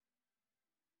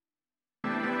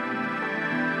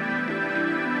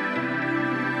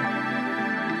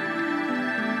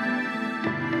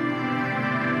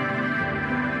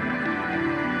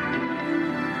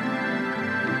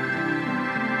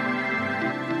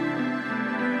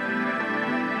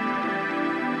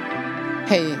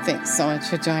Hey, thanks so much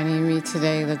for joining me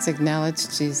today. Let's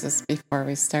acknowledge Jesus before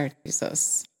we start,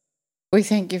 Jesus. We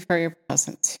thank you for your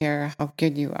presence here, how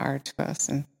good you are to us,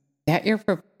 and that you're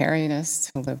preparing us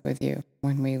to live with you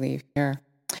when we leave here.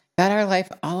 That our life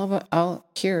all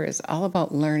here is all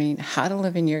about learning how to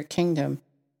live in your kingdom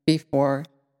before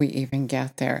we even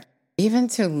get there. Even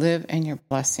to live in your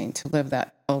blessing, to live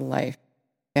that full life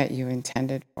that you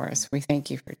intended for us. We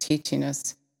thank you for teaching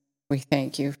us. We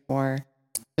thank you for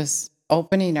just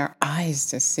opening our eyes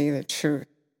to see the truth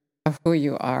of who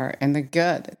you are and the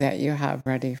good that you have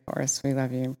ready for us. We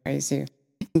love you and praise you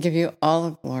and give you all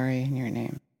the glory in your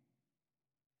name.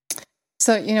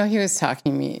 So, he was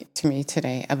talking to me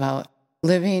today about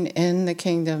living in the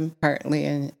kingdom partly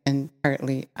in and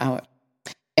partly out.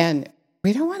 And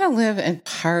we don't want to live in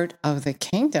part of the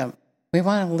kingdom. We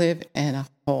want to live in a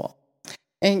whole.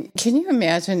 And can you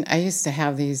imagine? I used to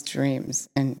have these dreams,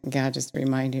 and God just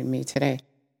reminded me today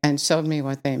and showed me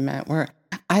what they meant, where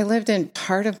I lived in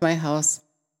part of my house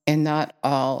and not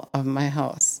all of my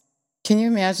house. Can you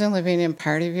imagine living in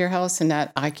part of your house and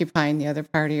not occupying the other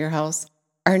part of your house,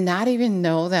 or not even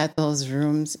know that those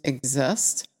rooms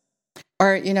exist?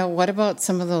 Or, what about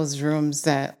some of those rooms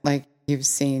that, like, you've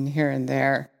seen here and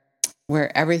there,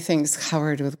 where everything's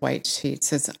covered with white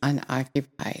sheets, it's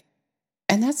unoccupied?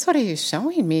 And that's what he was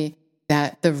showing me,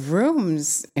 that the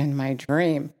rooms in my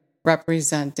dream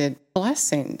represented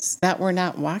blessings that we're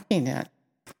not walking in,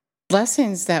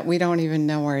 blessings that we don't even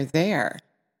know are there.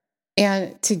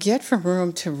 And to get from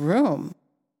room to room,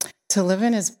 to live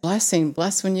in his blessing,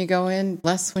 blessed when you go in,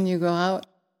 blessed when you go out,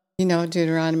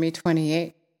 Deuteronomy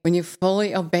 28, when you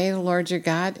fully obey the Lord your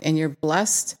God, and you're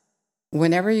blessed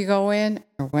whenever you go in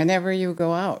or whenever you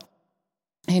go out.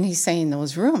 And he's saying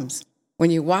those rooms, when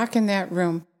you walk in that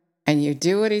room and you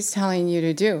do what he's telling you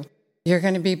to do, you're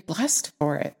going to be blessed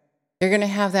for it. You're going to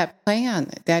have that plan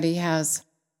that he has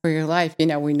for your life.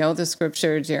 We know the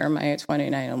scripture, Jeremiah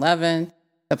 29:11,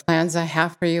 the plans I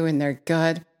have for you, and they're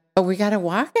good. But we got to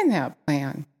walk in that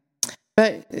plan.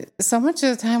 But so much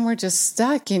of the time we're just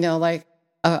stuck, like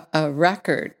a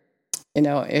record.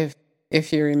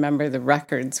 If you remember the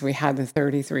records, we had the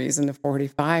 33s and the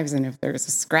 45s, and if there was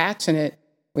a scratch in it,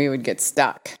 we would get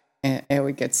stuck. And it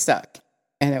would get stuck.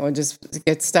 And it would just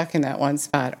get stuck in that one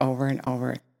spot over and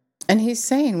over. And he's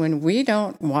saying when we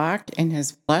don't walk in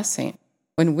his blessing,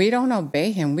 when we don't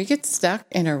obey him, we get stuck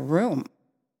in a room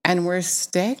and we're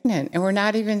stagnant and we're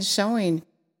not even showing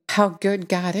how good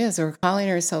God is. We're calling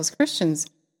ourselves Christians,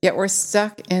 yet we're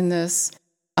stuck in this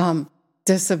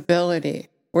disability.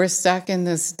 We're stuck in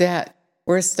this debt.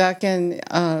 We're stuck in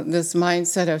this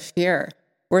mindset of fear.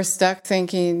 We're stuck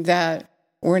thinking that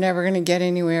we're never going to get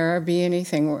anywhere or be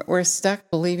anything. We're stuck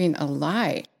believing a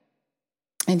lie.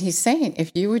 And he's saying,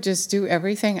 if you would just do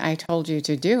everything I told you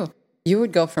to do, you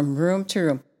would go from room to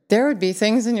room. There would be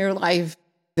things in your life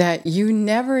that you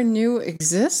never knew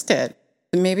existed.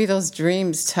 Maybe those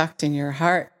dreams tucked in your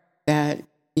heart that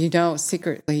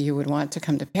secretly you would want to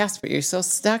come to pass, but you're so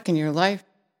stuck in your life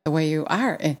the way you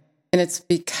are. And it's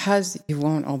because you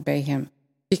won't obey him,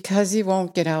 because you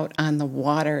won't get out on the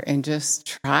water and just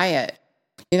try it.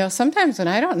 Sometimes when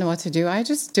I don't know what to do, I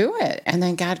just do it. And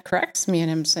then God corrects me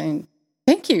and I'm saying,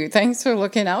 thank you. Thanks for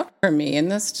looking out for me.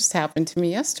 And this just happened to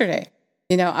me yesterday.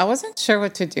 I wasn't sure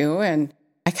what to do and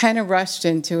I kind of rushed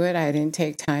into it. I didn't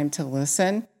take time to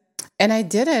listen and I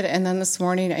did it. And then this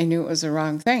morning I knew it was the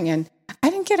wrong thing. And I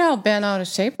didn't get all bent out of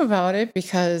shape about it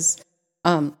because,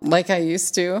 like I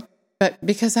used to, but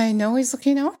because I know he's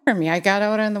looking out for me. I got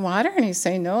out on the water and he's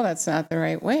saying, no, that's not the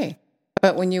right way.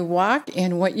 But when you walk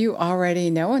in what you already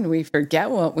know, and we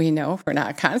forget what we know for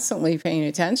not constantly paying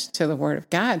attention to the word of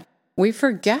God, we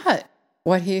forget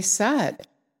what he said.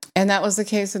 And that was the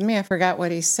case with me. I forgot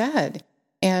what he said.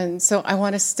 And so I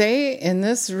want to stay in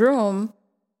this room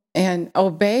and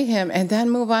obey him and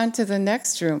then move on to the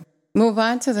next room, move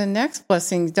on to the next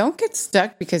blessing. Don't get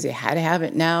stuck because you had to have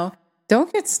it now.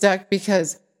 Don't get stuck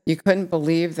because you couldn't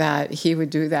believe that he would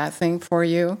do that thing for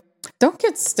you. Don't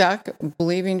get stuck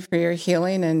believing for your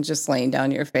healing and just laying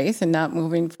down your faith and not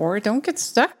moving forward. Don't get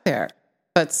stuck there,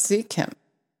 but seek him.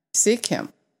 Seek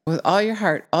him with all your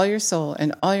heart, all your soul,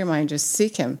 and all your mind. Just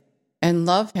seek him and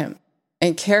love him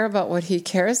and care about what he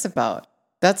cares about.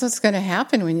 That's what's going to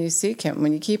happen when you seek him.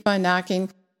 When you keep on knocking,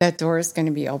 that door is going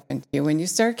to be open to you. When you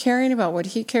start caring about what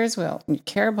he cares about, when you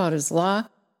care about his law,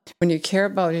 when you care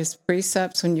about his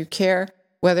precepts, when you care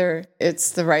whether it's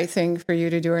the right thing for you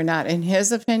to do or not, in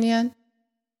his opinion,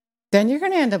 then you're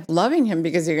going to end up loving him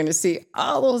because you're going to see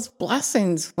all those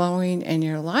blessings flowing in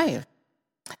your life.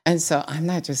 And so I'm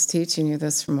not just teaching you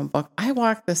this from a book. I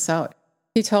walked this out.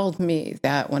 He told me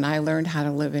that when I learned how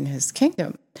to live in his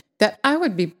kingdom, that I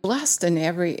would be blessed in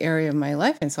every area of my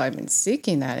life. And so I've been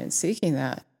seeking that and seeking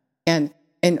that. And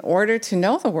in order to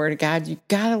know the Word of God, you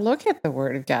got to look at the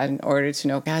Word of God. In order to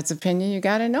know God's opinion, you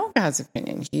got to know God's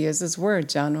opinion. He is His Word.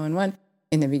 John 1:1.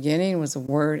 In the beginning was the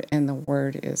Word, and the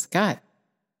Word is God.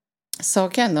 So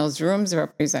again, those rooms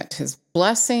represent His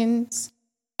blessings,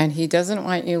 and He doesn't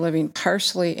want you living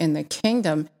partially in the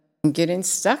kingdom and getting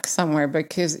stuck somewhere,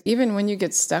 because even when you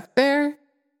get stuck there,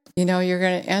 you're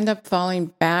going to end up falling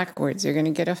backwards. You're going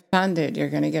to get offended. You're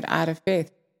going to get out of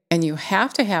faith. And you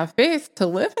have to have faith to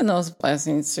live in those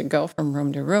blessings, to go from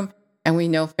room to room. And we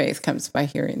know faith comes by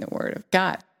hearing the Word of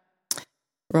God.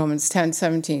 Romans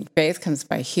 10:17, faith comes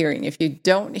by hearing. If you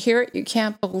don't hear it, you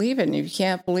can't believe it. And if you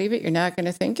can't believe it, you're not going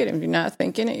to think it. If you're not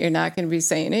thinking it, you're not going to be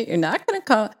saying it. You're not going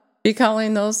to be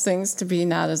calling those things to be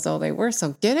not as though they were.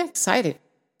 So get excited.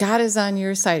 God is on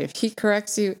your side. If He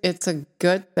corrects you, it's a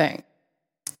good thing.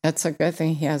 That's a good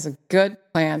thing. He has a good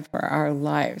plan for our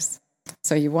lives.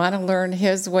 So you want to learn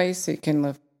His way so you can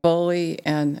live fully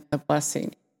in the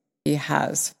blessing He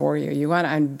has for you. You want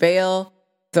to unveil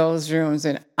those rooms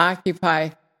and occupy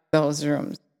those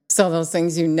rooms. So those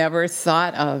things you never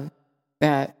thought of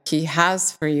that He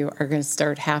has for you are going to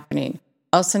start happening.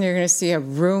 All of a sudden, you're going to see a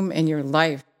room in your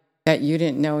life that you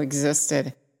didn't know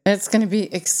existed. And it's going to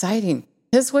be exciting.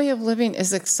 His way of living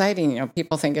is exciting.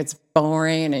 People think it's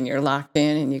boring and you're locked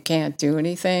in and you can't do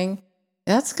anything.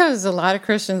 That's because a lot of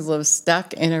Christians live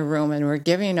stuck in a room, and we're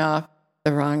giving off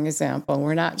the wrong example.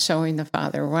 We're not showing the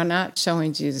Father. We're not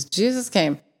showing Jesus. Jesus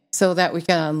came so that we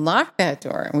can unlock that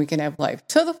door and we can have life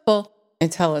to the full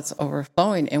until it's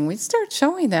overflowing. And we start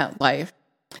showing that life,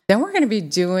 then we're going to be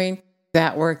doing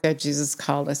that work that Jesus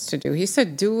called us to do. He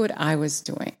said, do what I was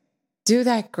doing. Do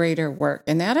that greater work.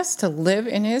 And that is to live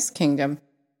in His kingdom,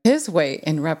 His way,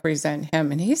 and represent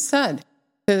Him. And He said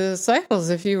to the disciples,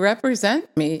 if you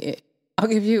represent me, I'll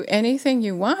give you anything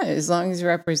you want as long as you're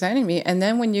representing me. And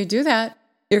then when you do that,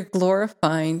 you're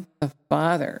glorifying the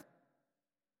Father.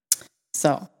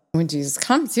 So when Jesus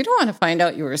comes, you don't want to find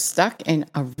out you were stuck in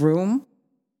a room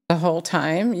the whole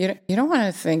time. You don't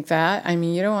want to think that. I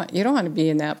mean, you don't want to be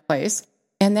in that place.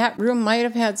 And that room might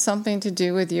have had something to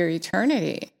do with your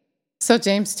eternity. So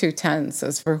James 2:10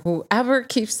 says, for whoever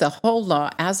keeps the whole law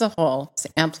as a whole, it's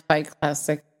Amplified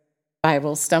Classic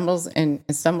Bible, stumbles and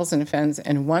offends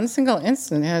in one single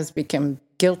instant, has become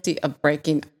guilty of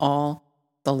breaking all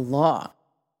the law.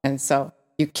 And so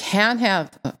you can't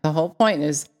have, the whole point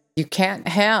is, you can't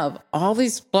have all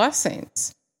these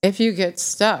blessings if you get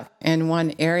stuck in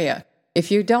one area.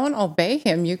 If you don't obey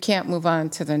Him, you can't move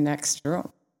on to the next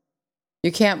room.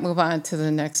 You can't move on to the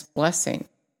next blessing.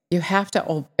 You have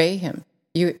to obey Him.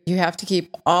 You have to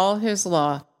keep all His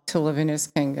law to live in His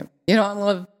kingdom. You don't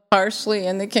live partially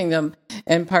in the kingdom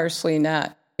and partially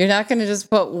not. You're not going to just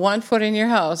put one foot in your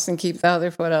house and keep the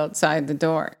other foot outside the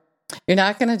door. You're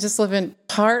not going to just live in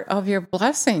part of your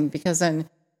blessing, because then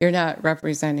you're not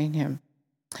representing Him.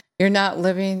 You're not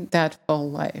living that full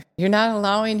life. You're not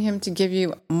allowing Him to give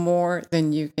you more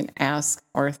than you can ask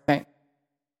or think.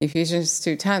 Ephesians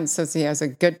 2:10 says He has a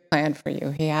good plan for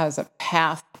you. He has a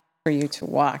path for you to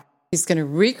walk. He's going to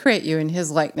recreate you in His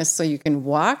likeness so you can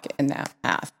walk in that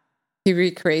path. He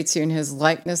recreates you in His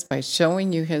likeness by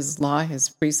showing you His law, His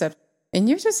precepts, and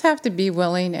you just have to be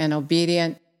willing and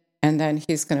obedient, and then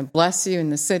He's going to bless you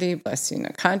in the city, bless you in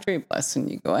the country, bless when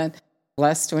you go in,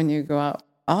 blessed when you go out.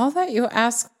 All that you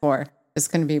ask for is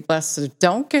going to be blessed. So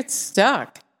don't get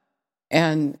stuck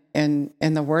in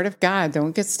the Word of God.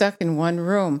 Don't get stuck in one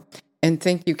room and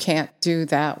think you can't do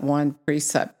that one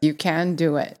precept. You can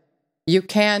do it. You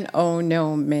can owe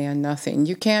no man nothing.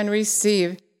 You can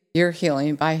receive your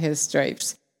healing. By His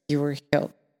stripes you were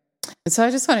healed. And so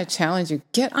I just want to challenge you,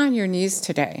 get on your knees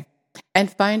today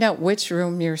and find out which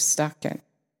room you're stuck in.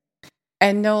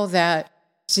 And know that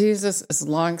Jesus is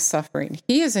long-suffering.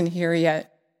 He isn't here yet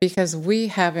because we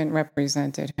haven't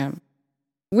represented Him.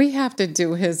 We have to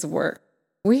do His work.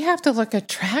 We have to look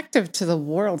attractive to the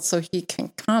world so He can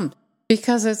come,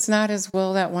 because it's not His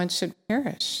will that one should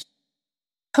perish.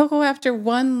 He'll go after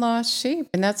one lost sheep,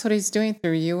 and that's what He's doing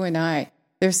through you and I.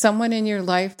 There's someone in your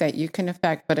life that you can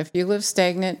affect, but if you live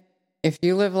stagnant, if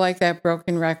you live like that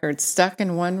broken record, stuck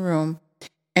in one room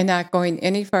and not going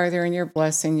any farther in your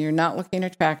blessing, you're not looking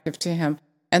attractive to Him,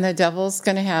 and the devil's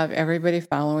going to have everybody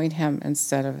following him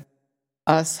instead of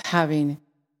us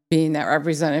being that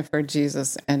representative for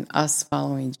Jesus and us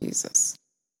following Jesus.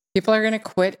 People are going to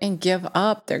quit and give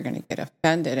up. They're going to get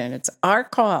offended, and it's our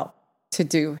call to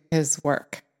do His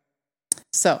work.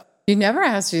 So you never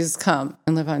ask Jesus to come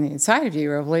and live on the inside of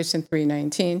you. Revelation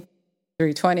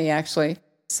 3:20 actually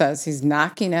says He's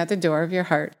knocking at the door of your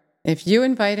heart. If you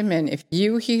invite him in, if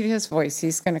you heed his voice,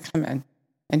 he's going to come in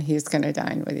and he's going to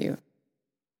dine with you.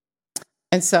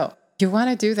 And so you want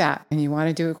to do that and you want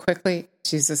to do it quickly.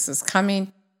 Jesus is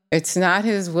coming. It's not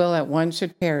his will that one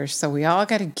should perish. So we all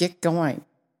got to get going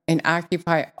and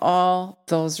occupy all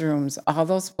those rooms, all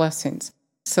those blessings,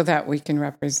 so that we can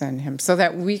represent him, so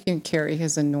that we can carry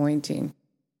his anointing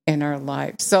in our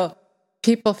lives. So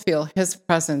people feel his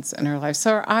presence in our lives.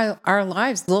 So our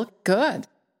lives look good.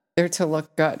 They're to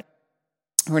look good.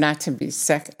 We're not to be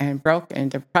sick and broke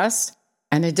and depressed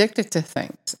and addicted to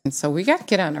things. And so we got to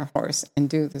get on our horse and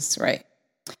do this right.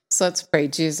 So let's pray.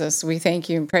 Jesus, we thank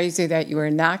you and praise you that you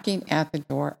are knocking at the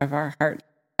door of our heart.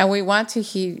 And we want to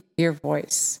heed your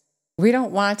voice. We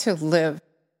don't want to live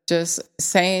just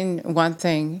saying one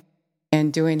thing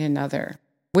and doing another.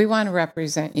 We want to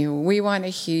represent you. We want to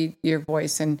heed your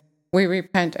voice. And we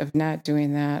repent of not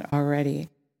doing that already.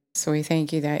 So we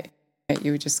thank you that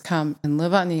you would just come and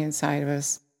live on the inside of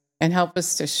us and help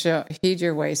us to heed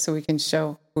your way so we can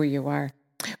show who you are.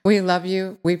 We love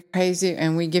you, we praise you,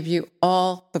 and we give you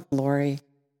all the glory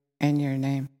in your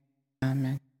name.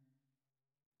 Amen.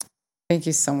 Thank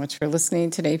you so much for listening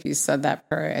today. If you said that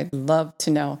prayer, I'd love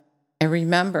to know. And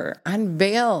remember,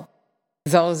 unveil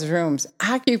those rooms.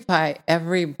 Occupy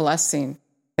every blessing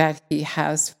that he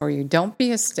has for you. Don't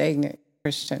be a stagnant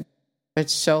Christian, but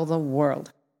show the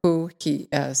world who he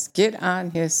is. Get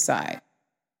on his side.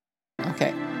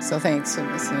 Okay, so thanks for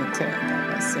listening today.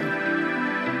 God bless you.